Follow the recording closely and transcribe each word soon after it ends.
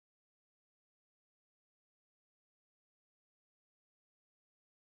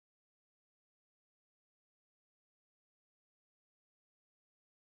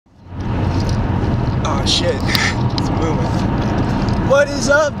shit. It's moving. What is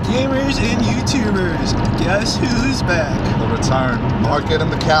up, gamers and YouTubers? Guess who's back? The return. Mark it in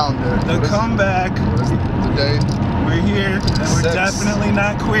the calendar. The comeback. What is the date? We're here, and we're definitely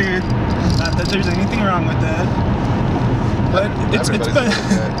not queer. Not that there's anything wrong with that. But it's been,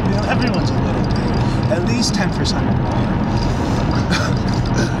 you know, everyone's a little gay. At least 10% or more.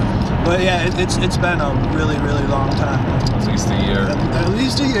 But yeah, it's been a really, really long time. At least a year. At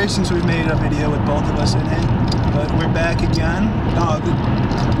least a year since we've made a video with both of us in it. But we're back again.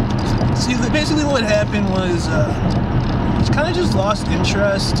 See, basically what happened was kind of just lost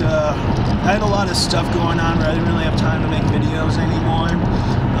interest. I had a lot of stuff going on where I didn't really have time to make videos anymore.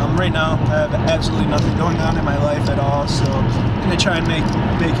 Right now, I have absolutely nothing going on in my life at all, so I'm going to try and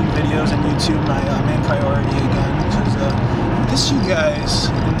making videos on YouTube my main priority again, because I miss you guys,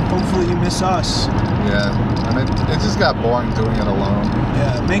 and hopefully you miss us. Yeah, and it just got boring doing it alone.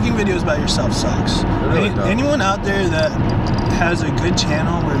 Yeah, making videos by yourself sucks. It really does. Anyone out there that has a good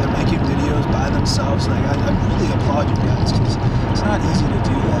channel where they're making videos by themselves, like I really applaud you guys, because it's not easy to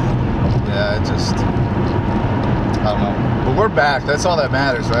do that. Yeah, it just, I don't know. But we're back. That's all that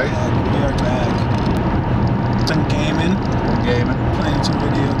matters, right? Yeah, we are back. Been gaming. Playing some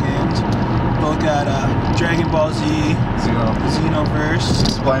video games. Both got Dragon Ball Z. Xenoverse.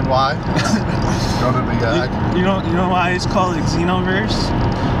 Explain why. Go to the you know why it's called Xenoverse?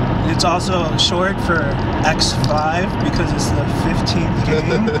 It's also short for X5 because it's the 15th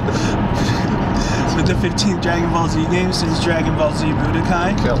game. With the 15th Dragon Ball Z game since Dragon Ball Z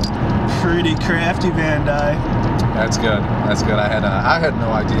Budokai. Kill. Pretty crafty, Bandai. That's good. That's good. I had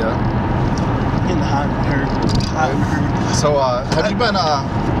no idea. Getting hot and hurt. So, have you been?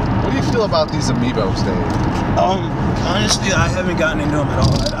 What do you feel about these amiibos, Dave? Honestly, I haven't gotten into them at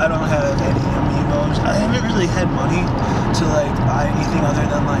all. I don't have any amiibos. I haven't really had money to like buy anything other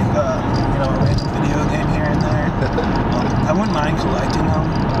than like you know, a random video game here and there. I wouldn't mind collecting them.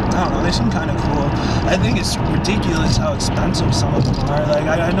 I don't know, they seem kind of cool. I think it's ridiculous how expensive some of them are. Like,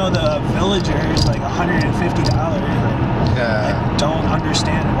 I know the Villager is like $150. Yeah. I don't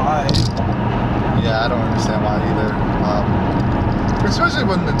understand why. Yeah, I don't understand why either. Especially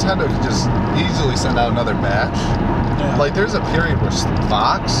when Nintendo could just easily send out another batch. Yeah. Like, there's a period where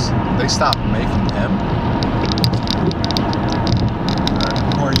Fox, they stopped making him.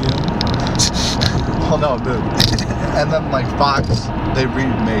 Or you. Well, no, dude. And then, like, Fox, they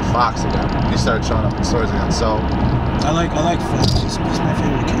remade Fox again. He started showing up in stores again, so... I like Fox. He's my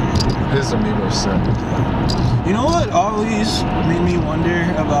favorite character. His amiibo's sick. Yeah. You know what always made me wonder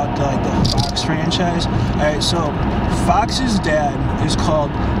about the Fox franchise? Alright, so Fox's dad is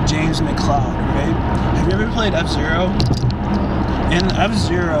called James McCloud, right? Have you ever played F-Zero? In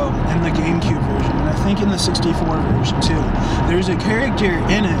F-Zero, in the GameCube version, and I think in the 64 version too, there's a character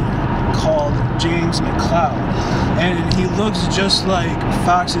in it called James McCloud, and he looks just like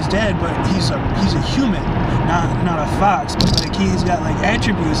Fox's dad, but he's a human, not a fox, but like he's got like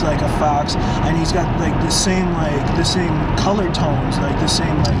attributes like a fox, and he's got like the same color tones, like the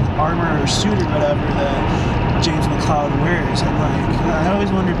same like armor or suit or whatever that James McCloud wears, and like I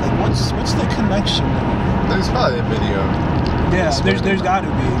always wondered like what's the connection there? There's probably a video. Yeah, there's got to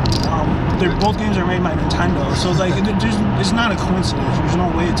be. Both games are made by Nintendo, so like it's not a coincidence. There's no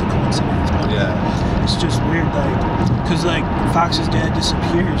way it's a coincidence. But yeah, it's just weird, like, cause like Fox's dad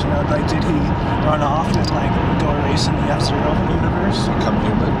disappears. You know, like did he run off and like go race in the F-Zero universe? Become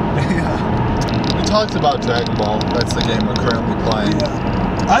human. Yeah. We talked about Dragon Ball. That's the game we're currently playing. Yeah.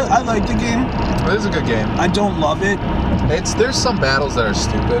 I like the game. It is a good game. I don't love it. There's some battles that are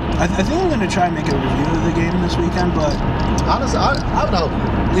stupid. I think I'm gonna try and make a review of the game this weekend, but honestly, I would help you.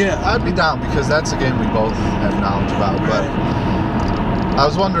 Yeah, I'd be down because that's a game we both have knowledge about. Right. But I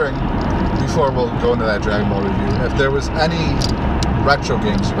was wondering, before we'll go into that Dragon Ball review, if there was any retro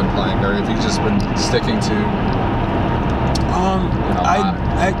games you've been playing, or if you've just been sticking to.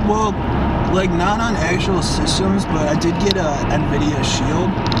 Well, like not on actual systems, but I did get a NVIDIA Shield,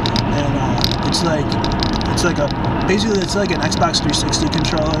 and it's like it's like an Xbox 360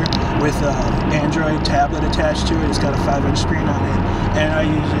 controller with an Android tablet attached to it. It's got a 5-inch screen on it, and I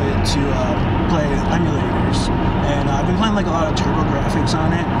use it to play emulators. And I've been playing like a lot of TurboGrafx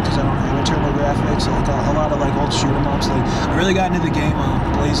on it because I don't have a TurboGrafx. Like a lot of like old shoot 'em ups. Like I really got into the game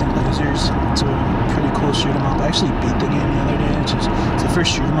Blazing Lasers. It's a pretty cool shoot 'em up. I actually beat the game the other day. It's the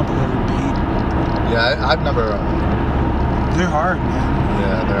first shoot 'em up I've ever beat. Yeah, I've never. They're hard, man.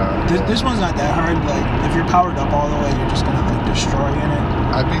 Yeah, they are. This one's not that hard. Like if you're powered up all the way, you're just gonna like destroy in it.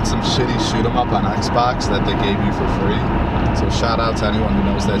 I beat some shitty shoot 'em up on Xbox that they gave you for free. So shout out to anyone who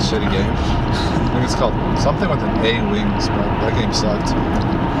knows that shitty game. I think it's called something with an A Wings, but that game sucked.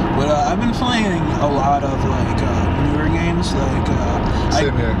 But I've been playing a lot of like newer games. Like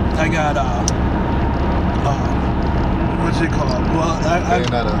Same here. I got what's it called? Well,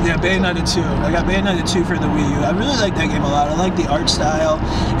 Bayonetta. Yeah, Bayonetta 2. I got Bayonetta 2 for the Wii U. I really like that game a lot. I like the art style.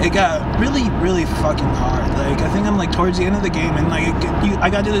 It got really, really fucking hard. Like, I think I'm like towards the end of the game, and like I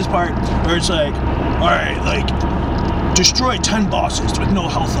got to this part where it's like, all right, like destroy 10 bosses with no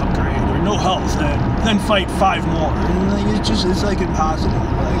health upgrade or no health, and then fight 5 more. And like it's like impossible.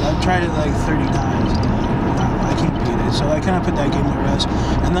 Like I've tried it like 30 times. And, I can't beat it. So I kind of put that game to rest.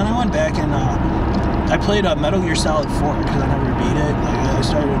 And then I went back and I played Metal Gear Solid 4 because I never beat it. Like I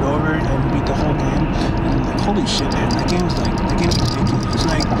started it over and beat the whole game, and like holy shit, man, that game's ridiculous.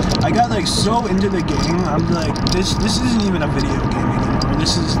 Like I got like so into the game, I'm like, this isn't even a video game anymore.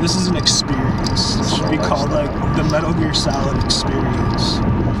 This is an experience. It should be called like the Metal Gear Solid experience.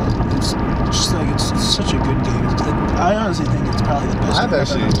 It's just like it's such a good game. I honestly think it's probably the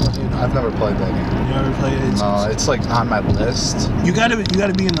best. I've never played that game. You ever played it? No, it's like on my list. You gotta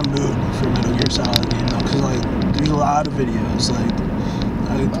be in the mood for Metal Gear Solid, you know, because like there's a lot of videos. Like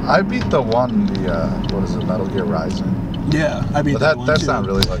I beat the one, what is it, Metal Gear Rising. Yeah, I beat that one that's too. not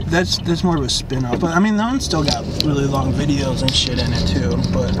really like. That's more of a spin-off, but I mean that one still got really long videos and shit in it too.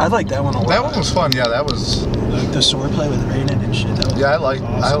 But I like that one a lot. That one was fun. Yeah, that was. Like the swordplay with Raiden and shit. That was I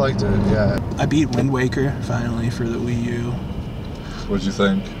awesome. liked it. Yeah. I beat Wind Waker finally for the Wii U. What'd you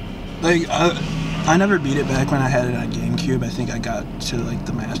think? Like I never beat it back when I had it on GameCube. I think I got to like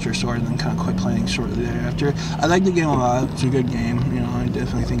the Master Sword and then kind of quit playing shortly thereafter. I like the game a lot. It's a good game. You know, I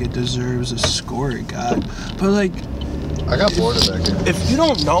definitely think it deserves a score it got. But like, I got bored of that game. if you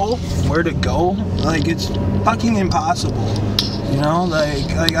don't know where to go, like it's fucking impossible. You know,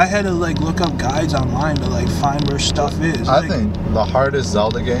 like I had to like look up guides online to like find where stuff is. I think the hardest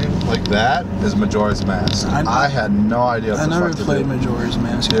Zelda game like that is Majora's Mask. I had no idea what the fuck to do. I never played Majora's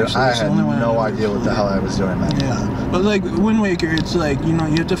Mask. Dude, I had no idea what the hell I was doing that. Yeah, but like Wind Waker, it's like, you know,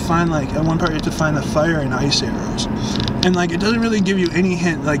 you have to find like at one part you have to find the fire and ice arrows, and like it doesn't really give you any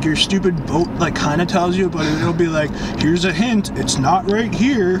hint. Like your stupid boat like kind of tells you, but it'll be like, here's a hint, it's not right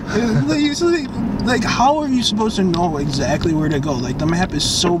here. Like how are you supposed to know exactly where to go? Like the map is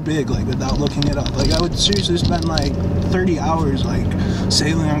so big, like without looking it up. Like I would seriously spend like 30 hours like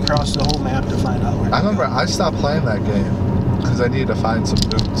sailing across the whole map to find out where I remember I stopped playing that game because I needed to find some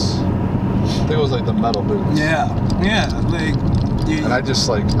boots. I think it was like the metal boots. Yeah, like. And I just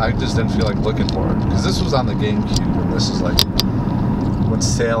didn't feel like looking for it because this was on the GameCube and this is like when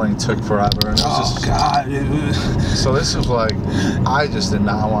sailing took forever and it was just. God, it was. So this was like, I just did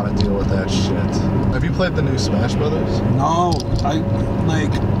not want to deal with that shit. Have you played the new Smash Brothers? No,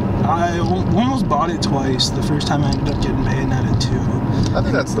 I almost bought it twice. The first time I ended up getting Bayonetta 2. I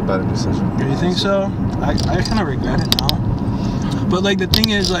think that's the better decision. Do you think so? I kind of regret it now. But like the thing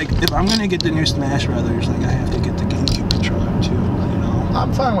is, like if I'm gonna get the new Smash Brothers, like I have to get the GameCube controller too. You know.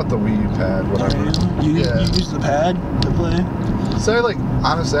 I'm fine with the Wii U pad, whatever. You use the pad to play? So like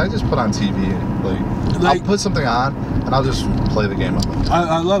honestly, I just put on TV. Like I'll put something on and I'll just play the game on the pad.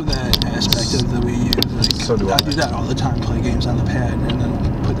 I love that aspect of the Wii U. Like, so do I. I do that all the time, play games on the pad and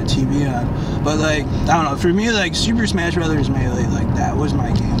then put the TV on. But like, I don't know, for me, like Super Smash Brothers Melee, like that was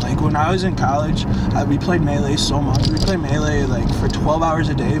my game. Like when I was in college, we played Melee so much. We played Melee like for 12 hours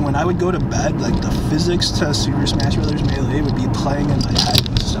a day. When I would go to bed, like the physics to Super Smash Brothers Melee would be playing in my head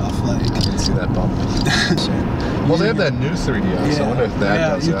and stuff. Like, I can see that bump. Well, they have that new 3DS. Yeah, I wonder if that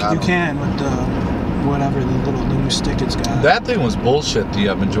does it. You can with the whatever the new stick it's got. That thing was bullshit.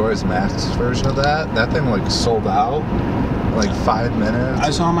 The Majora's Mask version of that thing like sold out in like 5 minutes. I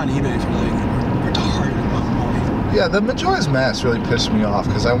saw them on eBay for like retarded amount of money. Yeah, the Majora's Mask really pissed me off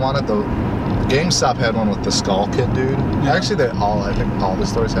because I wanted the GameStop had one with the Skull Kid dude. Yeah. Actually, I think all the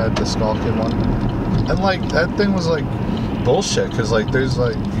stores had the Skull Kid one, and like that thing was like bullshit because like there's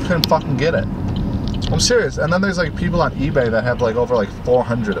like you couldn't fucking get it. I'm serious. And then there's like people on eBay that have like over like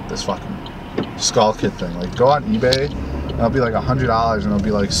 400 of this fucking Skull Kid thing. Like go on eBay and it'll be like $100 and it'll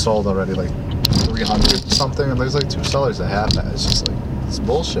be like sold already like 300 something, and there's like 2 sellers that have that. It's just like, it's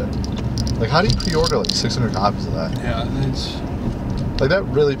bullshit. Like how do you pre-order like 600 copies of that? Yeah, it's like that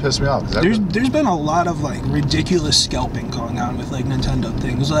really pissed me off. There's been a lot of like ridiculous scalping going on with like Nintendo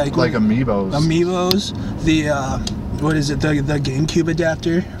things, like amiibos. The what is it? The GameCube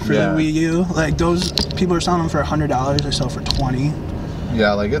adapter for the Wii U. Like those people are selling them for $100. They sell for $20.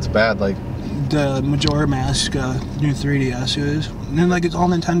 Yeah, like it's bad. Like the Majora Mask new 3DS is, and then like it's all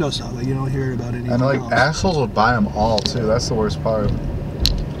Nintendo stuff. Like you don't hear about it anymore. And like assholes would buy them all too. That's the worst part.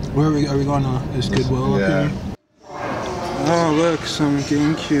 Where are we going to? Is Goodwill up here? Oh, look, some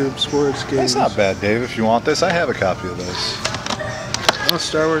GameCube sports games. That's not bad, Dave. If you want this, I have a copy of this. Oh,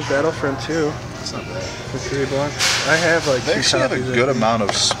 Star Wars Battlefront 2. That's not bad. For $3. I have like They 2 actually have copies a of good it. amount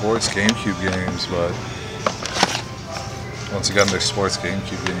of sports GameCube games, but once again, they're sports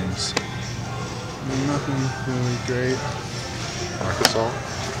GameCube games. Nothing really great. Arkansas.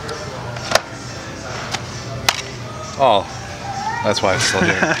 Oh, that's why it's still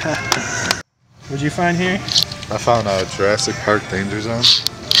here. What'd you find here? I found Jurassic Park Danger Zone.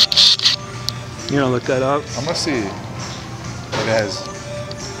 You gonna look that up? I'm gonna see if it has.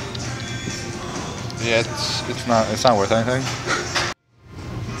 Yeah, it's not worth anything.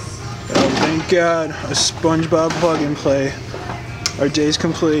 Oh, thank God. A SpongeBob plug and play. Our day's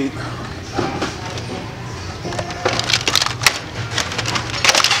complete.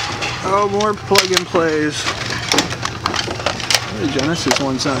 Oh, more plug and plays. The Genesis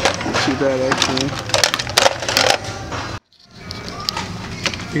one's not too bad, actually.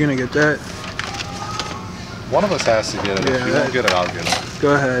 You're gonna get that? One of us has to get it. Yeah, if you don't get it, I'll get it.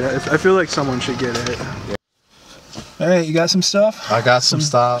 Go ahead. I feel like someone should get it. Yeah. Alright, you got some stuff? I got some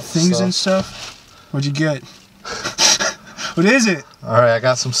stuff. Things and stuff? What'd you get? What is it? Alright, I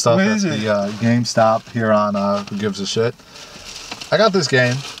got some stuff What at is it? the GameStop here on Who Gives a Shit. I got this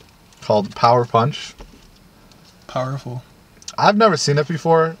game called Power Punch. Powerful. I've never seen it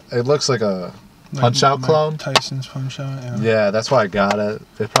before. It looks like a Punch-Out clone. Tyson's Punch-Out, yeah. Yeah, that's why I got it.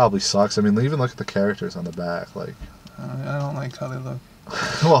 It probably sucks. I mean, even look at the characters on the back. Like, I don't like how they look.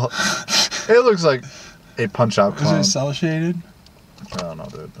 well, it looks like a Punch-Out clone. Is it cell shaded? I don't know,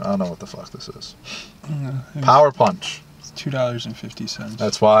 dude. I don't know what the fuck this is. It's Power Punch. $2.50.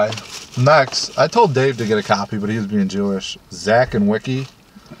 That's why. Next, I told Dave to get a copy, but he was being Jewish. Zach and Wiki.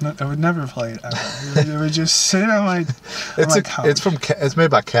 I would never play it ever. It would just sit on my, couch. It's made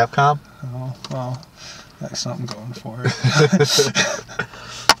by Capcom. Oh, well, that's something going for it.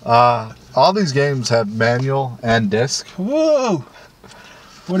 All these games have manual and disc. Whoa!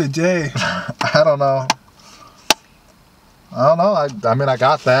 What a day. I don't know. I mean, I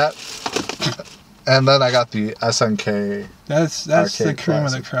got that. And then I got the SNK. That's the Arcade cream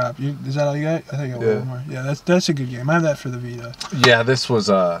classic. of the crop. Is that all you got? I think I got Yeah. one more. Yeah, that's a good game. I have that for the Vita. Yeah, this was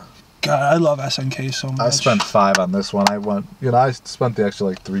God, I love SNK so much. I spent $5 on this one. I spent the extra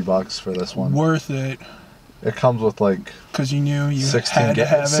like $3 for this one. Worth it. It comes with like Because you knew you 16 had to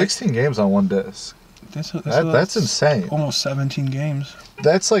have it. 16 games on one disc. That's insane. Almost 17 games.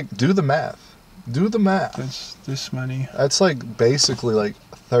 That's like, do the math. Do the math. That's this many. That's like basically like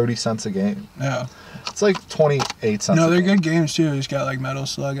 30 cents a game. Yeah. It's like 28 cents. No, they're a game. good games too. It's got like Metal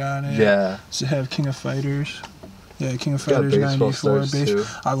Slug on it. Yeah. Does it have King of Fighters? Yeah, King of Got Fighters Baseball 94. Stars, too.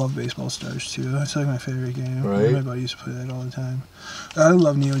 I love Baseball Stars too. That's like my favorite game. Right. My buddy used to play that all the time. I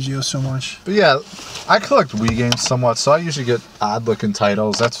love Neo Geo so much. But yeah, I collect Wii games somewhat, so I usually get odd looking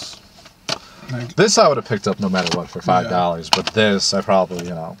titles. Like This I would have picked up no matter what for $5, but this I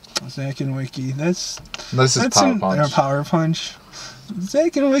probably, Zack and Wiki. This is Power Punch. Power Punch.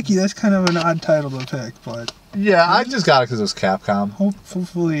 Zack and Wiki, that's kind of an odd title to pick, but Yeah, I just got it because it was Capcom.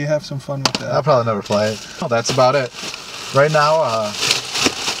 hopefully you have some fun with that. I'll probably never play it. Well, that's about it. Right now,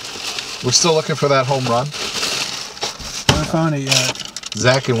 we're still looking for that home run. Haven't found it yet.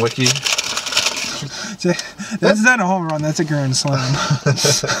 Zack and Wiki. That's not a home run, that's a grand slam.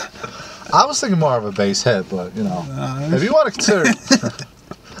 I was thinking more of a base hit, but if you want to consider,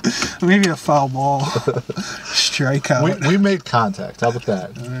 Maybe a foul ball. Strikeout. we made contact. How about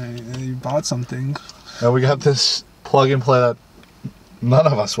that? Alright, you bought some things. And we got this plug and play that none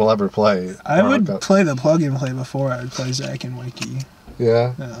of us will ever play. I would play the plug and play before I would play Zack and Wiki.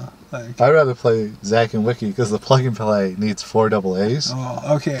 Yeah. Yeah, like. I'd rather play Zack and Wiki because the plug and play needs 4 AA's.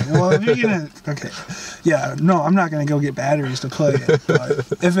 Oh, okay. Well, if you're gonna, okay, yeah, no, I'm not gonna go get batteries to play it. But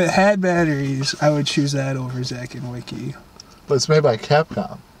if it had batteries, I would choose that over Zack and Wiki. But it's made by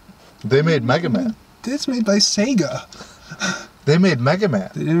Capcom. They made Mega Man. It's made by Sega. They made Mega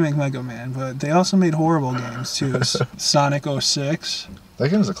Man. They didn't make Mega Man, but they also made horrible games too. Sonic 06. That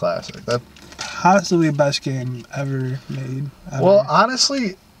game's a classic. That Possibly the best game ever made. Ever. Well,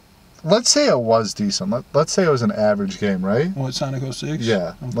 honestly, let's say it was decent. Let's say it was an average game, right? What, Sonic 06?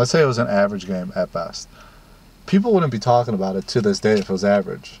 Yeah. Let's say it was an average game at best. People wouldn't be talking about it to this day if it was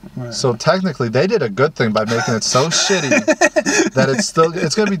average. Right. So technically, they did a good thing by making it so shitty that it's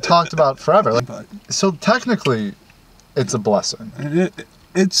going to be talked about forever. But So technically, it's a blessing.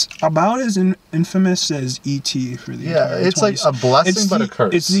 it's about as infamous as E.T. for the Yeah, entire it's like a blessing but a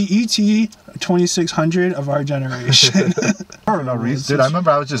curse. It's the E.T. 2600 of our generation. For no reason. Dude, I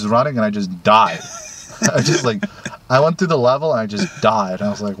remember I was just running and I just died. I went through the level and I just died. I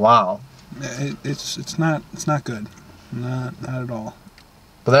was like, wow. It's not good. Not at all.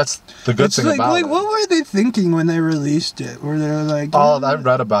 But that's the good thing about it. What were they thinking when they released it? Were they like... Oh, I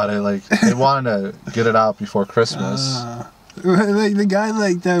read about it. Like, they wanted to get it out before Christmas. Like the guy,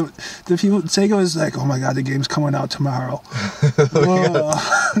 like the people, Sega was like, "Oh my god, the game's coming out tomorrow."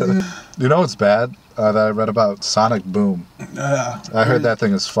 You know what's bad that I read about? Sonic Boom. I heard that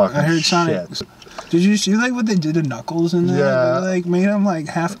thing is fucking shit. I heard Sonic. Did you see like what they did to Knuckles in there? Yeah. They, like made him like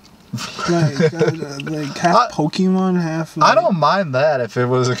half. like half Pokemon, half. I don't mind that if it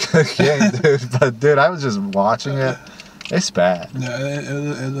was a good game, dude. But dude, I was just watching it. It's bad. No,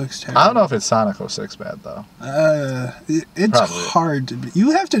 it looks terrible. I don't know if it's Sonic 06 bad though. It's probably hard to be.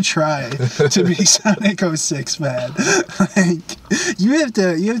 You have to try to be Sonic 06 bad. Like you have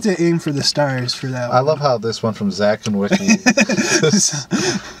to aim for the stars for that one. I love how this went from Zach and Wiki.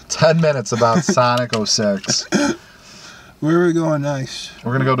 10 minutes about Sonic 06. Where are we going next?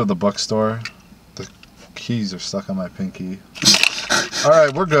 We're gonna go to the bookstore. The keys are stuck on my pinky. All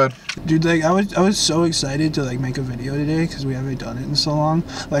right, we're good. Dude, like I was so excited to like make a video today because we haven't done it in so long.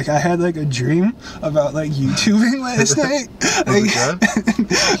 Like I had like a dream about like YouTubing last night.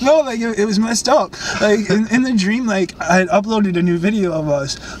 Like, no, like it was messed up. Like in the dream, like I had uploaded a new video of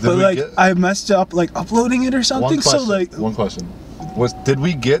us, but like I messed up like uploading it or something. One question. Did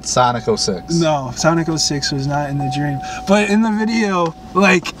we get Sonic 06? No, Sonic 06 was not in the dream. But in the video,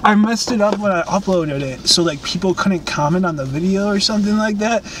 like, I messed it up when I uploaded it. So, like, people couldn't comment on the video or something like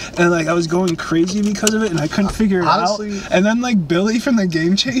that. And, like, I was going crazy because of it, and I couldn't figure it out. And then, like, Billy from the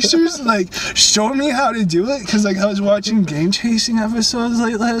Game Chasers, like, showed me how to do it. Because, like, I was watching Game Chasing episodes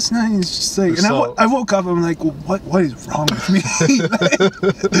late last night. And it's just, like, and I woke up, and I'm like, what is wrong with me? Like,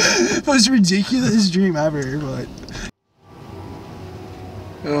 it was a ridiculous dream ever, but...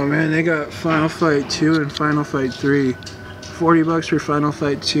 Oh man, they got Final Fight 2 and Final Fight 3. $40 for Final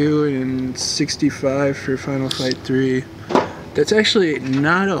Fight 2 and $65 for Final Fight 3. That's actually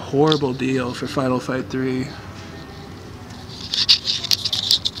not a horrible deal for Final Fight 3.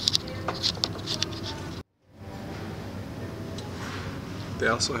 They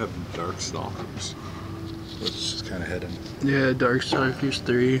also have Darkstalkers, which is kind of hidden. Yeah, Darkstalkers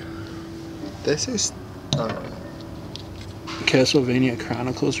 3. They say Castlevania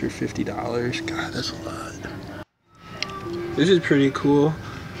Chronicles for $50. God, that's a lot. This is pretty cool.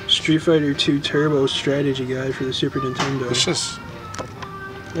 Street Fighter 2 Turbo strategy guide for the Super Nintendo. It's just...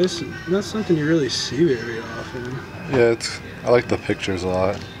 That's not something you really see very often. Yeah, I like the pictures a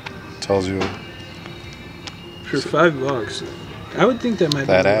lot. It tells you... For $5. I would think that might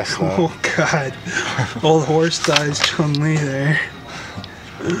be... Badass, oh, God. Old horse thighs Chun-Li there.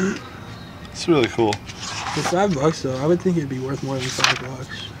 It's really cool. For $5 though, I would think it'd be worth more than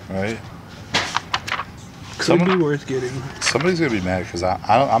 $5. Right? Could be worth getting. Somebody's gonna be mad because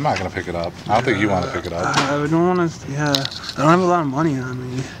I'm not gonna pick it up. I don't think you want to pick it up. I don't want to. Yeah, I don't have a lot of money on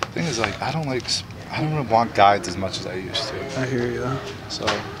me. The thing is, like, I don't want guides as much as I used to. I hear you. So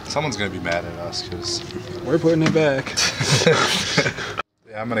someone's gonna be mad at us because we're putting it back.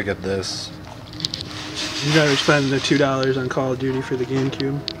 Yeah, I'm gonna get this. You gotta spend the $2 on Call of Duty for the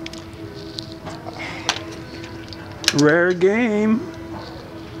GameCube. Rare game.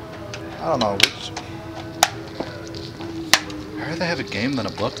 I don't know. I'd rather have a game than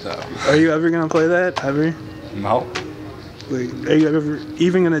a book, though. Are you ever gonna play that? Ever? No. Like, are you ever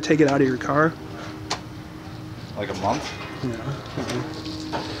even gonna take it out of your car? Like a month? Yeah.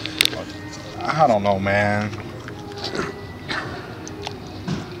 I don't know, man.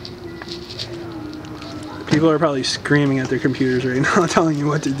 People are probably screaming at their computers right now, telling you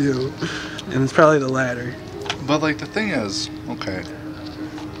what to do, and it's probably the latter. But like the thing is, okay,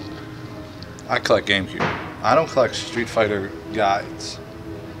 I collect GameCube. I don't collect Street Fighter guides.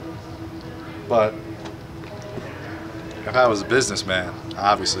 But if I was a businessman,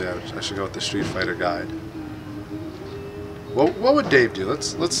 obviously I should go with the Street Fighter guide. What would Dave do?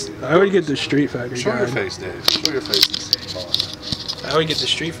 Let's. I would get the Street Fighter guide. Show your face, Dave. Show your face. I would get the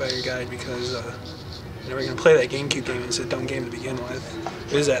Street Fighter guide because we're gonna play that GameCube game. It's a dumb game to begin with.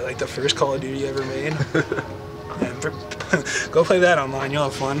 What is that? Like the first Call of Duty ever made? Yeah, go play that online. You'll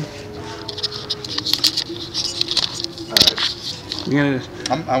have fun. All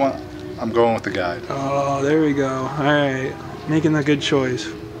right. I'm going with the guide. Oh, there we go. All right, making a good choice.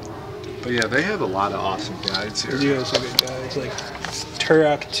 But yeah, they have a lot of awesome guides here. They do have some good guides, like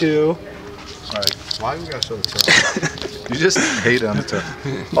Turok 2. Alright, why we gotta show the Turok? You just hate on the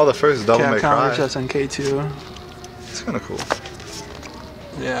Turok. Oh, the first Devil May Cry. Capcom SNK 2. It's kind of cool.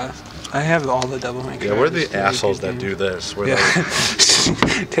 Yeah. I have all the Devil May Cry. Yeah, we're the assholes that do this. We're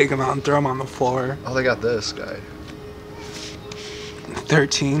like, take them out and throw them on the floor. Oh, they got this guy.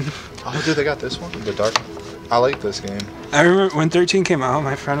 13. Oh, dude, they got this one? The dark. I like this game. I remember when 13 came out,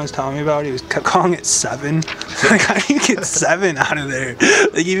 my friend was telling me about it. He kept calling it 7. Like, how do you get 7 out of there?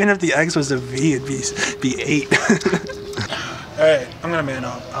 Like, even if the X was a V, it'd be 8. All right, I'm gonna man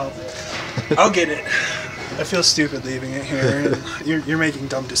up. I'll get it. I feel stupid leaving it here. And you're making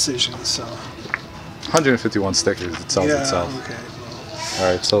dumb decisions, so. 151 stickers. It sells itself. Okay.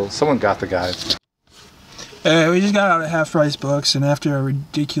 All right, so someone got the guide. We just got out of Half Price Books, and after a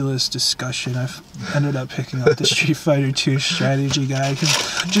ridiculous discussion, I ended up picking up the Street Fighter 2 strategy guide.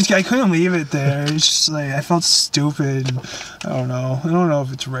 Cause I couldn't leave it there. It's just like I felt stupid. And I don't know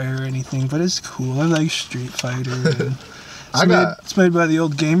if it's rare or anything, but it's cool. I like Street Fighter. And it's made by the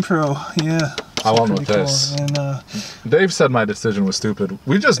old Game Pro. Yeah. I went with this. And, Dave said my decision was stupid.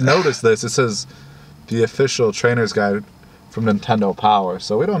 We just noticed this. It says the official trainer's guide from Nintendo Power,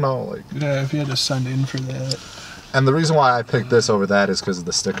 so we don't know, like. Yeah, if you had to send in for that. And the reason why I picked this over that is because of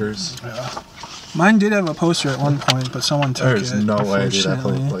the stickers. Yeah. Mine did have a poster at one point, but someone took There's it. There's no way, dude. I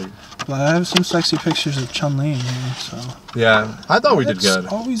played. But I have some sexy pictures of Chun-Li in here, so. Yeah, I thought we did good.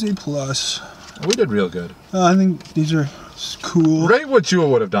 Always a plus. We did real good. I think these are cool. Rate what you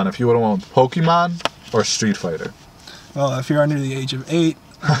would have done if you would have won Pokemon or Street Fighter. Well, if you're under the age of 8,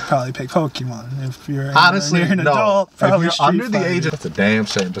 I'd probably pick Pokemon. If you're honestly an adult, probably if you're under Street the age of, Fighter. that's a damn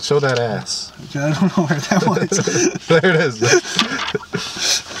shame. But show that ass. Okay, I don't know where that was. There it is.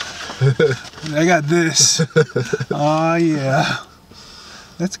 I got this. Oh yeah,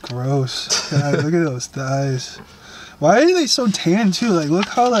 that's gross. God, look at those thighs. Why are they so tan too? Like, look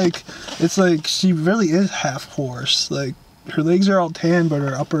how it's like she really is half horse. Like. Her legs are all tan, but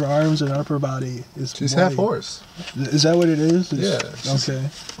her upper arms and upper body is She's white. half horse. Is that what it is? Yeah. Okay.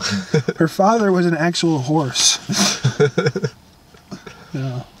 Her father was an actual horse.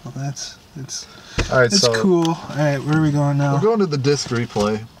 Yeah. Well, it's all right. it's so cool. All right, where are we going now? We're going to the disc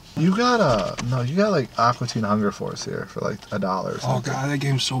replay. You got like Aqua Teen Hunger Force here for like $1. Oh god, that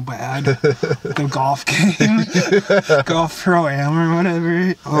game's so bad. The golf game, Golf Pro Am or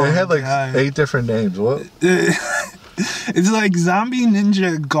whatever. Oh, it had like 8 different names. What? It's like Zombie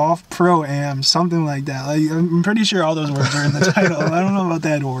Ninja Golf Pro Am, something like that. Like, I'm pretty sure all those words are in the title. I don't know about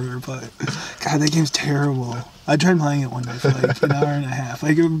that order, but god, that game's terrible. I tried playing it one day for like an hour and a half,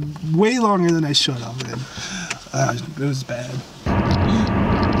 like way longer than I should have. And it was bad.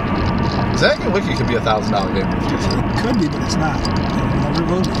 Zack & Wiki could be $1,000 game in the future. It could be, but it's not. It never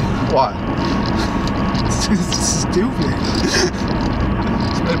will be. Why? It's stupid.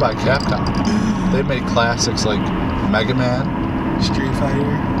 It's made by Capcom. They made classics like Mega Man, Street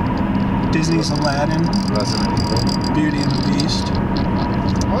Fighter, Disney's Aladdin, Resident Evil, Beauty and the Beast.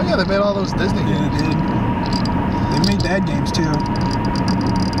 Oh yeah, they made all those Disney Yeah, games. they did. They made bad games too.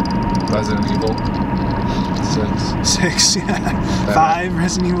 Resident Evil 6. 6, yeah. 5,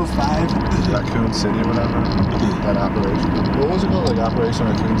 Resident Evil 5. Raccoon City, whatever. That operation. What was it called? Like Operation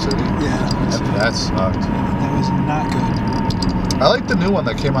Raccoon City? Yeah. That sucked. That was not good. I like the new one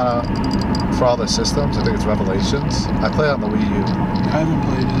that came out for all the systems. I think it's Revelations. I play it on the Wii U. I haven't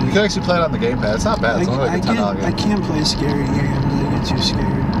played it. You can actually play it on the gamepad. It's not bad. It's only like a $10 game. I can't play scary games. I get too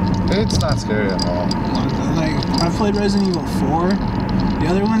scared. It's not scary at all. Like, I've played Resident Evil 4. The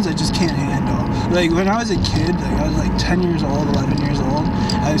other ones I just can't handle. Like, when I was a kid, like, I was like 10 years old, 11 years old,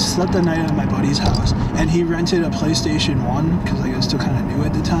 I slept the night at my buddy's house, and he rented a PlayStation 1, because like, I was still kind of new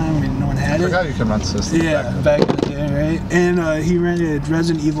at the time, and no one had it. I forgot you can rent systems. Yeah, back in the day, right? And he rented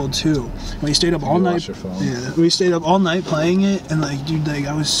Resident Evil 2. We stayed up all night. Yeah, we stayed up all night playing it, and like, dude, like,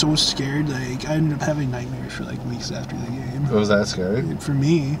 I was so scared. Like, I ended up having nightmares for like weeks after the game. Was that scary? For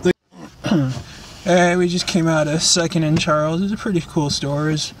me. Like, we just came out of Second and Charles. It was a pretty cool store.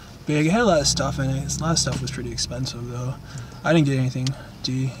 It was big. It had a lot of stuff in it. A lot of stuff was pretty expensive though. I didn't get anything.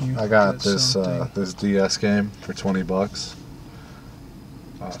 D, you I got this this DS game for $20.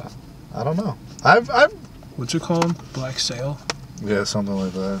 I don't know. I've what's it called? Black Sail. Yeah, something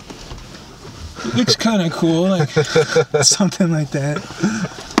like that. It looks kind of cool, like something like that.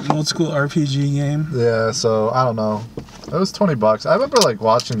 An old school RPG game. Yeah, so I don't know. It was $20. I remember like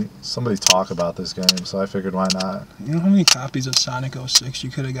watching somebody talk about this game, so I figured why not. You know how many copies of Sonic 06 you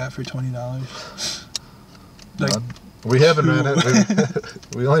could have got for $20? Like, we haven't ran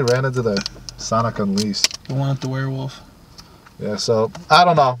it. We only ran into the Sonic Unleashed. The one with the werewolf. Yeah, so I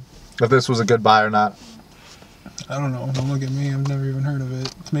don't know if this was a good buy or not. I don't know. Don't look at me. I've never even heard of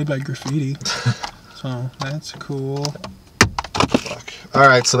it. It's made by Graffiti. So that's cool. Fuck. All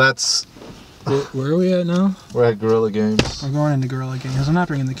right, so that's Where are we at now? We're at Gorilla Games. We're going into Gorilla Games. I'm not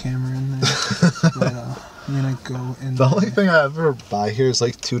bringing the camera in there. But I'm gonna go in The only thing I ever buy here is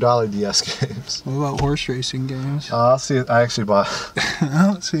like $2 DS games. What about horse racing games? I'll see. I actually bought.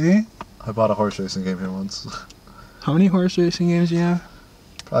 Oh, see? I bought a horse racing game here once. How many horse racing games do you have?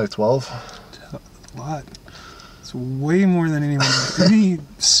 Probably 12. A lot. It's way more than any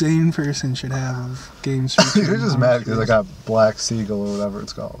sane person should have of games. You're just mad because I got Black Seagull or whatever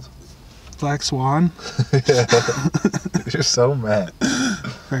it's called. Black Swan? Yeah. You're so mad.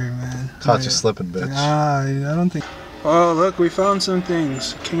 Very mad. Caught you slipping, bitch. I don't think. Oh, look, we found some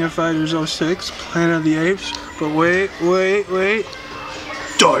things. King of Fighters 06, Planet of the Apes. But wait.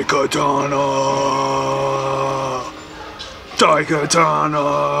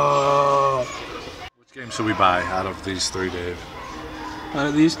 Daikatana! Which game should we buy out of these three, Dave? Out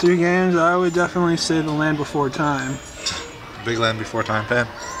of these three games, I would definitely say The Land Before Time. Big Land Before Time fan?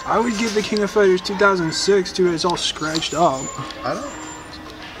 I would give the King of Fighters 2006 too. It's all scratched up. I don't.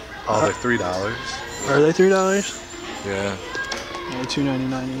 Oh, they're $3. Are they $3? Yeah. They're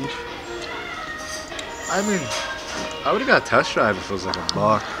 $2.99 each. I mean, I would have got a test drive if it was like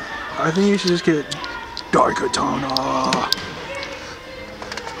 $1. I think you should just get Daikatana.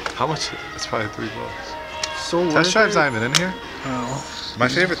 How much? It's probably $3. So Test drive's not even in here. Oh. My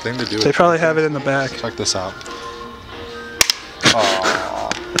favorite thing to do. They probably have it in the back. Check this out. Aww.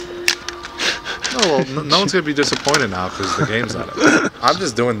 No, well, no one's gonna be disappointed now because the game's not it. I'm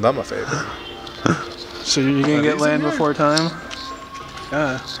just doing them a favor. So you're gonna get Land Before Time?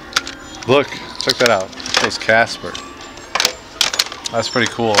 Yeah. Look, check that out. It shows Casper. That's pretty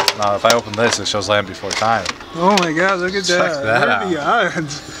cool. Now, if I open this, it shows Land Before Time. Oh my God! Look at that. Check that out. What are the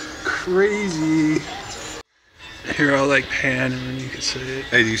odds? Crazy. Here, I'll like pan and then you can see it.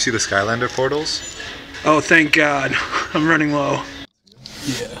 Hey, do you see the Skylander portals? Oh, thank God. I'm running low.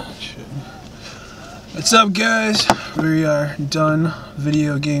 Yeah, shit. What's up, guys? We are done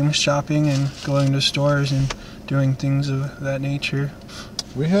video game shopping and going to stores and doing things of that nature.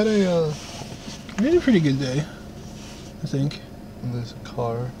 We had a pretty good day, I think. There's a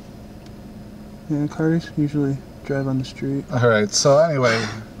car. Yeah, cars usually drive on the street. Alright, so anyway,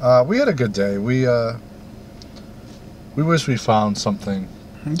 we had a good day. We wish we found something.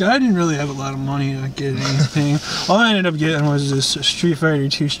 I didn't really have a lot of money to get anything. All I ended up getting was this Street Fighter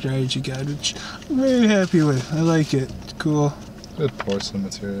 2 strategy guide, which I'm very happy with. I like it. It's cool. Good porcelain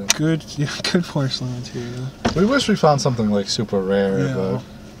material. Good porcelain material. We wish we found something like super rare, Yeah. but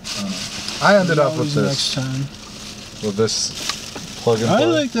I ended up with this. Next time. With this plug and play. I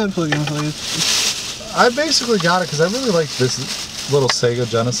like that plug and play. I basically got it because I really like this little Sega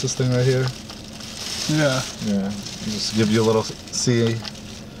Genesis thing right here. Yeah. Yeah. Just give you a little see.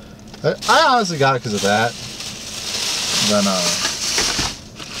 I honestly got it because of that. Then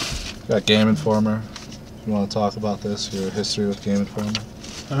got Game Informer. If you want to talk about this, your history with Game Informer.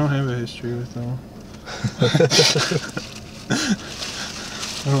 I don't have a history with them.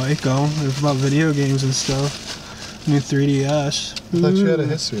 I like them. They're about video games and stuff. New 3DS. I thought you had a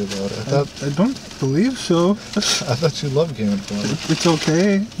history about it. I don't believe so. I thought you loved Game Informer. It's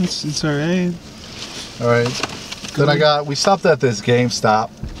okay. It's alright. Alright. Then we stopped at this GameStop.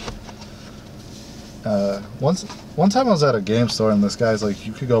 One time I was at a game store and this guy's like,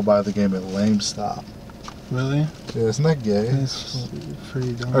 you could go buy the game at LameStop. Really? Yeah, isn't that gay? It's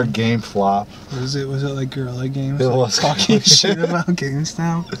pretty dumb. Or Game Flop. Was it like Gorilla Games? It was. Talking shit about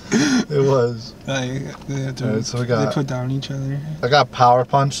GameStop? It was. They put down each other. I got Power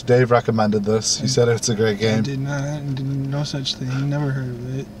Punch. Dave recommended this. He said it's a great game. I did not. No such thing. Never heard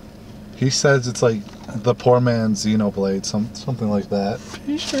of it. He says it's like the poor man's Xenoblade, something like that.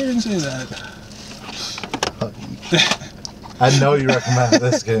 Pretty sure I didn't say that. I know you recommended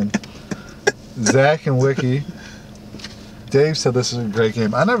this game. Zach and Wiki. Dave said this is a great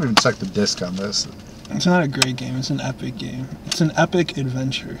game. I never even checked the disc on this. It's not a great game. It's an epic game. It's an epic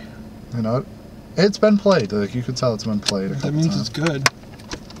adventure. You know, it's been played. Like you can tell it's been played. That means it's good.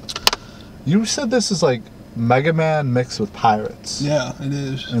 You said this is like Mega Man mixed with Pirates. Yeah, it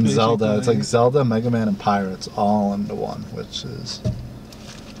is. And Zelda. It's like Zelda, Mega Man, and Pirates all into one, which is...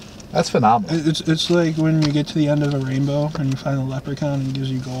 That's phenomenal. It's like when you get to the end of a rainbow and you find a leprechaun and it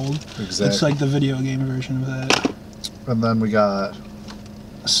gives you gold. Exactly. It's like the video game version of that. And then we got...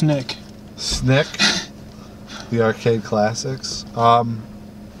 Snick. The arcade classics.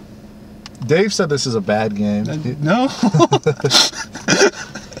 Dave said this is a bad game. No.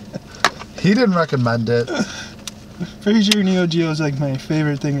 He didn't recommend it. Pretty sure Neo Geo is like my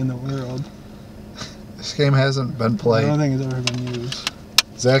favorite thing in the world. This game hasn't been played. I don't think it's ever been used.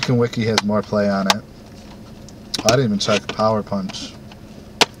 Zach and Wiki has more play on it. I didn't even check Power Punch.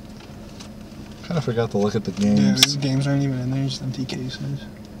 kind of forgot to look at the Yeah, games. these games aren't even in there, just empty cases.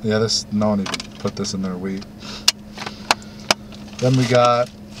 Yeah, no one even put this in their Wii. Then we got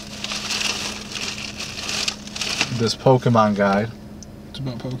this Pokemon guide. It's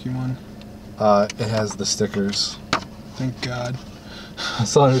about Pokemon. It has the stickers. Thank God.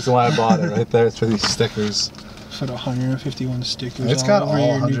 That's the only reason why I bought it right there. It's for these stickers. For the 151 stickers. It's got all over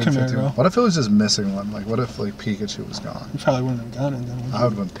your new 150. Camaro. What if it was just missing one? Like, what if like Pikachu was gone? You probably wouldn't have gotten it then. I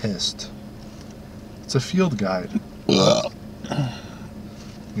would have been pissed. It's a field guide. You're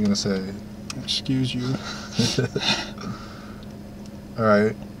gonna say? Excuse you. All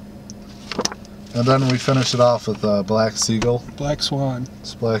right. And then we finish it off with Black Seagull. Black Swan.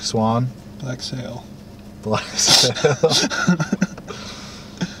 It's Black Swan. Black Sail. Black Sail.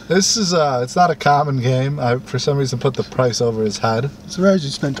 This is it's not a common game. I for some reason put the price over his head. Surprised you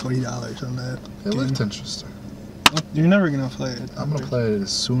spent $20 on that. It looked interesting. You're never gonna play it. I'm gonna play it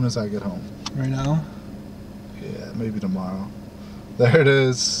as soon as I get home. Right now? Yeah, maybe tomorrow. There it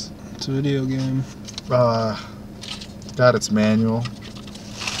is. It's a video game. Got its manual.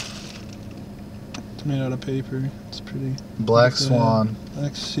 It's made out of paper. It's pretty. Black Swan.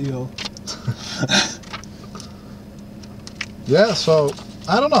 Black Seal. Yeah, so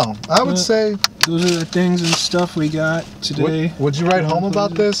I don't know. I would say those are the things and stuff we got today. Would you write home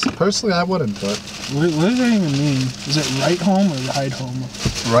about this? Personally, I wouldn't, but what does that even mean? Is it write home or ride home?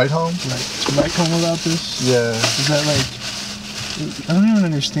 Write home? Right. Write home about this? Yeah. Is that like? I don't even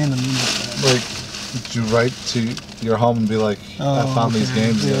understand the meaning of that. Like, would you write to your home and be like, I found these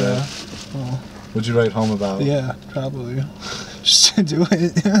games today? Oh. Would you write home about? Yeah, probably. Just to do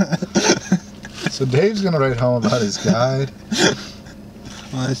it. So Dave's gonna write home about his guide.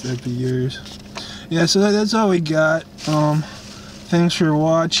 Well, that'd be yours. Yeah, so that's all we got. Thanks for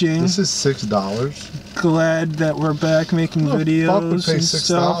watching. This is $6. Glad that we're back making videos Fuck would pay and $6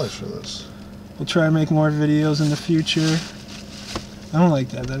 stuff. for this. We'll try to make more videos in the future. I don't like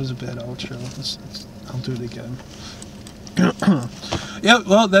that. That was a bad outro. I'll do it again. Yep,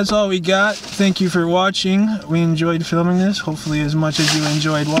 well, that's all we got. Thank you for watching. We enjoyed filming this, hopefully as much as you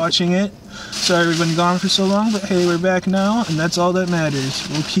enjoyed watching it. Sorry we've been gone for so long, but hey, we're back now, and that's all that matters.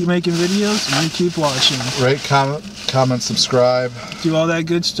 We'll keep making videos, and you keep watching. Rate, comment, subscribe. Do all that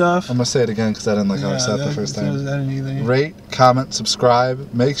good stuff. I'm going to say it again because I didn't like how I said it the first time. Rate, comment,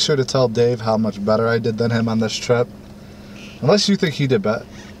 subscribe. Make sure to tell Dave how much better I did than him on this trip. Unless you think he did better.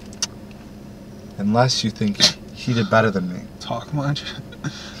 Unless you think he did better than me. Talk much.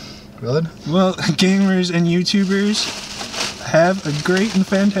 Really? Well, gamers and YouTubers, have a great and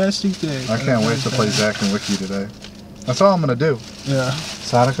fantastic day. I can't wait to play Zack and Wiki today. That's all I'm going to do. Yeah.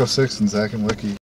 Sonic 06 and Zack and Wiki.